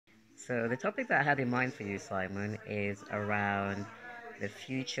So the topic that I had in mind for you, Simon, is around the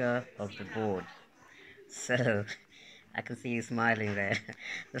future of the board. So I can see you smiling there.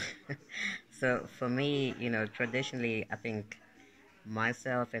 So for me, traditionally, I think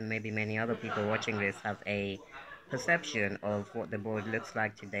myself and maybe many other people watching this have a perception of what the board looks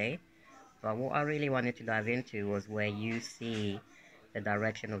like today. But what I really wanted to dive into was where you see the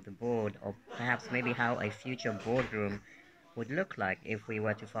direction of the board, or perhaps maybe how a future boardroom would look like if we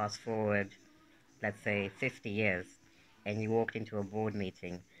were to fast forward, let's say, 50 years, and you walked into a board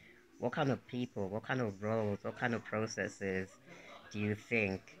meeting. What kind of people, what kind of roles, what kind of processes do you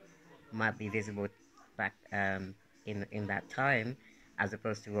think might be visible back in that time as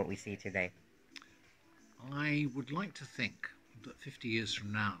opposed to what we see today? I would like to think that 50 years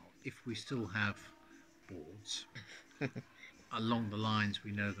from now, if we still have boards along the lines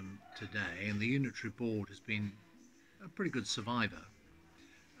we know them today, and the unitary board has been a pretty good survivor.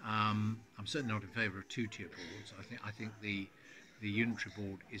 I'm certainly not in favour of two-tier boards. I think the unitary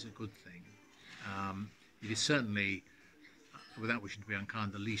board is a good thing. It is certainly, without wishing to be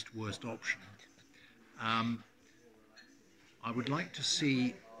unkind, the least worst option. Um, I would like to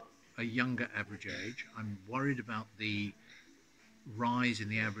see a younger average age. I'm worried about the rise in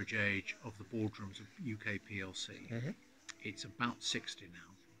the average age of the boardrooms of UK PLC. Mm-hmm. It's about 60 now,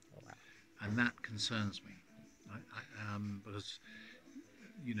 Oh, wow. and that concerns me. Because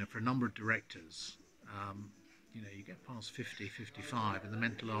for a number of directors, you get past 50, 55, and the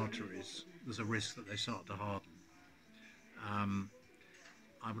mental arteries, there's a risk that they start to harden. Um,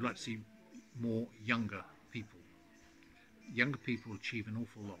 I would like to see more younger people. Younger people achieve an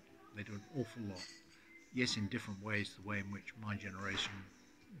awful lot. They do an awful lot. Yes, in different ways, the way in which my generation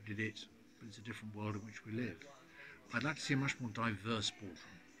did it, but it's a different world in which we live. I'd like to see a much more diverse boardroom.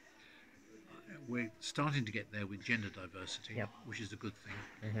 We're starting to get there with gender diversity, Yep. which is a good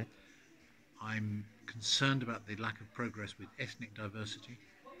thing. Mm-hmm. I'm concerned about the lack of progress with ethnic diversity.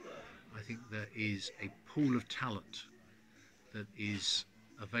 I think there is a pool of talent that is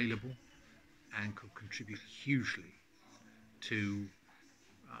available and could contribute hugely to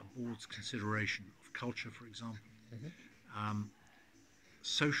board's consideration of culture, for example, Mm-hmm. um,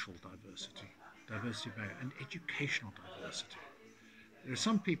 social diversity, diversity of and educational diversity. There are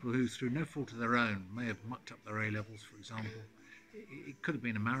some people who, through no fault of their own, may have mucked up their A levels, for example. It could have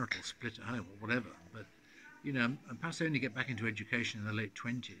been a marital split at home or whatever, but and perhaps they only get back into education in their late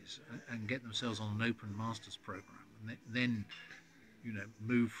 20s and get themselves on an open master's program, and then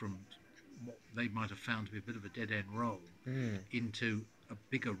move from what they might have found to be a bit of a dead end role Mm. into a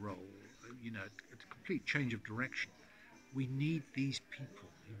bigger role, a complete change of direction. We need these people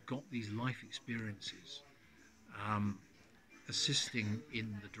who've got these life experiences um, assisting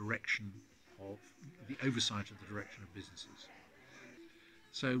in the direction of the oversight of the direction of businesses.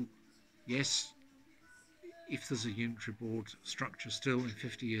 So, yes, if there's a unitary board structure still in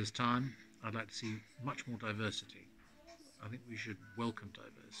 50 years' time, I'd like to see much more diversity. I think we should welcome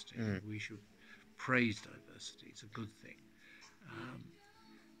diversity. I Mm. think we should praise diversity. It's a good thing. Um,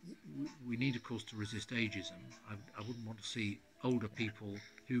 we need, of course, to resist ageism. I wouldn't want to see older people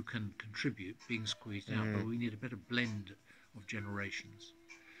who can contribute being squeezed out, but Mm. we need a better blend of generations.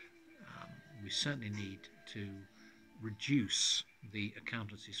 Um, we certainly need to reduce the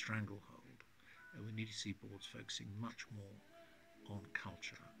accountancy stranglehold. We need to see boards focusing much more on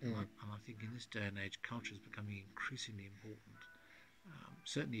culture. Mm. And I think in this day and age, culture is becoming increasingly important.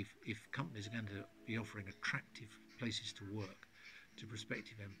 Certainly, if companies are going to be offering attractive places to work to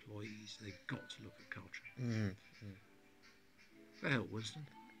prospective employees, they've got to look at culture. Mm. Does that help, Winston?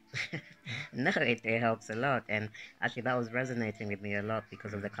 No, it helps a lot. And actually, that was resonating with me a lot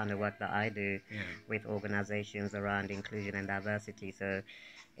because of the kind of work that I do Yeah. with organizations around inclusion and diversity. So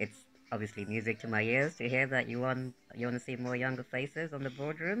it's obviously music to my ears to hear that you want to see more younger faces on the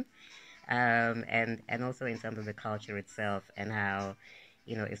boardroom. And also in terms of the culture itself and how,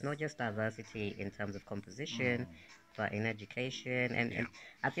 it's not just diversity in terms of composition, Mm. but in education. And Yeah.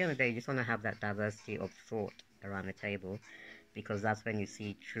 at the end of the day, you just want to have that diversity of thought around the table because that's when you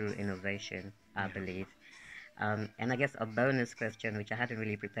see true innovation, I Yeah. believe. And I guess a bonus question, which I hadn't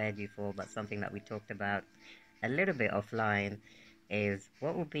really prepared you for, but something that we talked about a little bit offline, is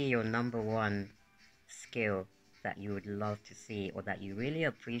what would be your number one skill that you would love to see or that you really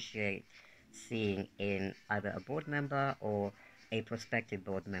appreciate seeing in either a board member or a prospective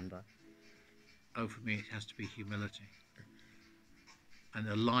board member? Oh, for me, it has to be humility. And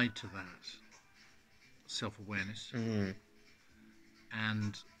allied to that, self awareness Mm.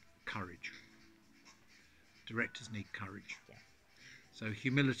 and courage. Directors need courage. Yeah. So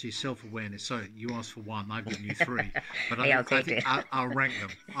humility, self-awareness. Sorry, you asked for one. I've given you three, but Hey, I'll I take think it. I'll rank them.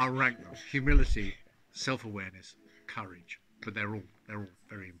 I'll rank them. Humility, self-awareness, courage. But they're all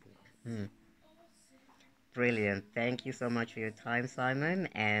very important. Hmm. Brilliant. Thank you so much for your time, Simon,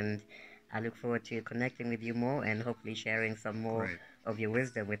 and I look forward to connecting with you more and hopefully sharing some more Great. of your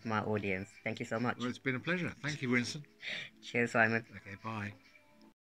wisdom with my audience. Thank you so Well, much. it's been a pleasure. Thank you, Winston. Cheers, Simon. Okay, bye.